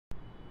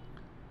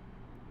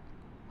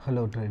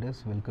Hello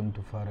traders, welcome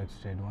to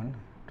Forex Trade 1.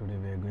 Today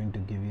we are going to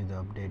give you the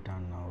update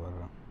on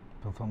our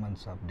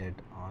performance update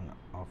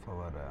of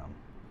our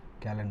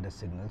calendar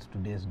signals.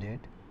 Today's date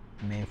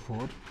May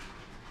 4.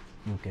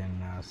 You can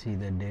see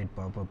the date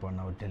pop up on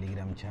our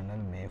Telegram channel,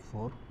 May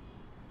 4,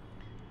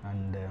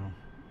 and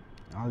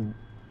all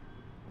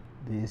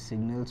these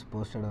signals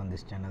posted on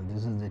this channel.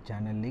 This is the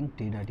channel link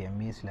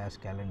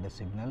t.me/calendar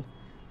signal.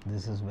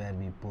 This is where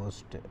we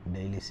post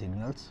daily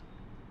signals.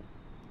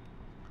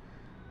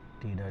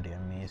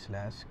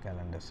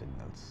 t.me/calendar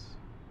signals,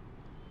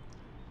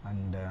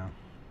 and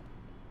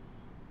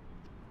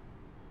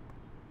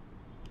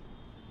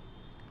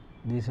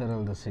these are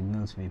all the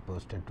signals we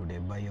posted today: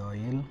 buy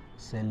oil,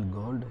 sell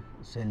gold,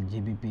 sell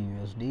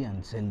GBPUSD,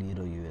 and sell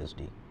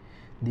EURUSD.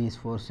 These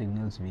 4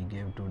 signals we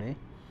gave today.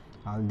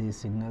 All these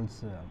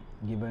signals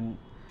given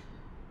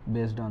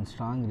based on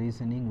strong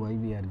reasoning why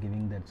we are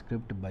giving that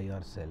script, buy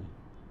or sell.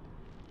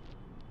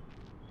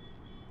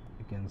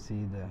 You can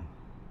see the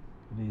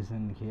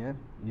reason here.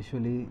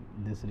 Usually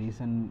this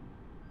reason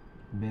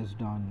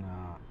based on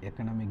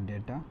economic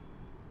data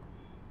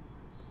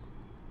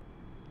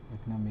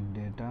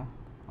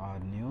or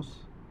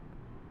news.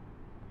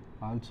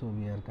 Also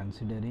we are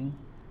considering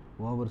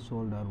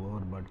oversold or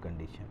overbought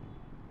condition,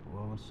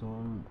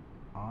 oversold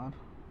or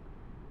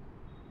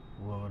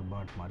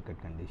overbought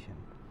market condition.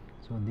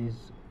 So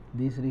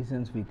these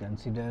reasons we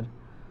consider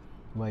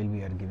while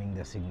we are giving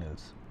the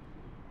signals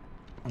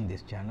on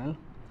this channel.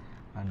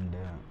 And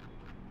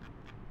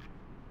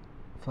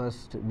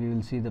first we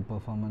will see the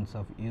performance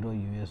of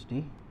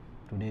EURUSD.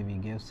 Today we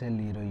gave sell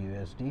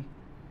EURUSD,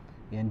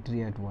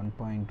 entry at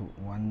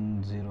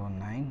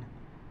 1.109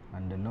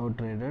 and low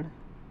traded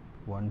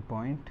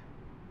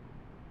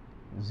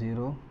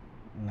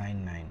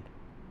 1.099.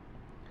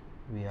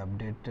 we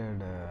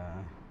updated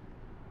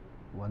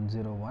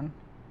 101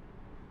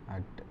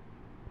 at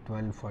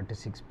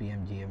 12:46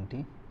 p.m.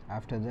 GMT.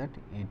 After that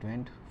it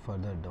went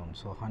further down,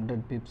 so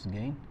 100 pips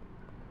gain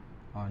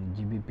on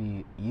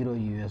GBP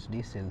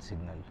EURUSD sell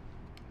signal.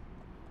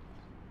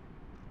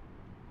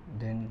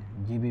 Then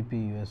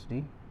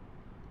GBPUSD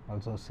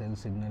also sell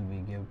signal we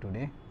gave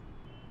today.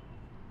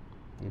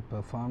 It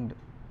performed,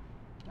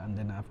 and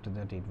then after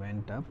that it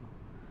went up.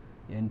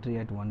 Entry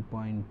at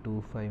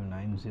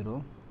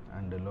 1.2590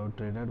 and low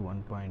traded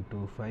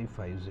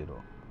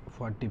 1.2550.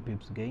 40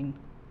 pips gain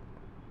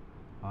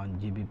on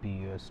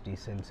GBPUSD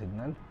sell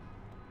signal.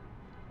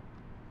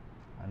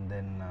 And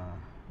then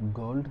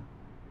gold,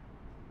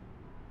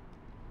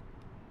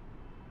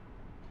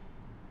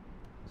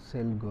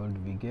 sell gold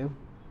we gave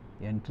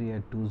entry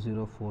at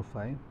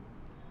 2045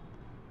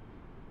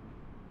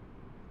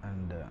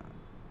 and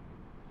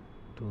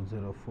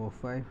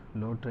 2045,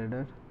 low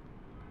traded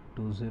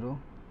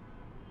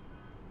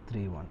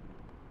 2031.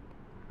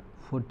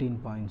 14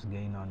 points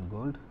gain on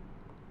gold.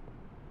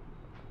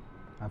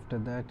 After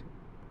that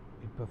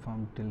it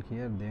performed till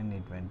here, then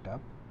it went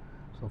up,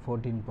 so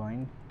 14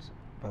 points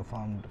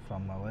performed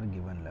from our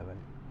given level.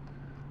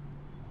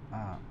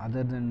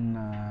 Other than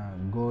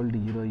gold,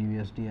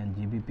 EURUSD and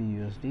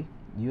GBPUSD,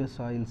 US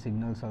oil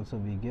signals also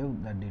we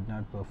gave that did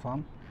not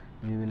perform.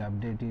 We will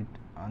update it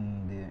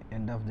on the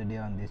end of the day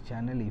on this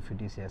channel. If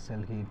it is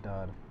SL hit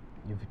or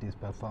if it is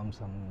performed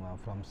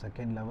from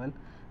second level,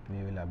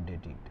 we will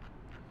update it.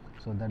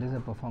 So that is the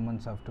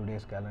performance of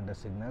today's calendar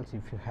signals.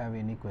 If you have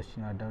any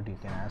question or doubt, you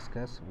can ask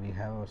us. We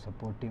have our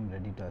support team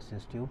ready to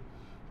assist you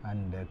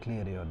and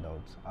clear your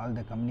doubts. All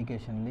the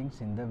communication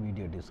links in the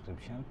video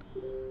description.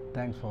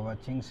 Thanks for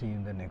watching. See you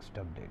in the next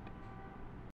update.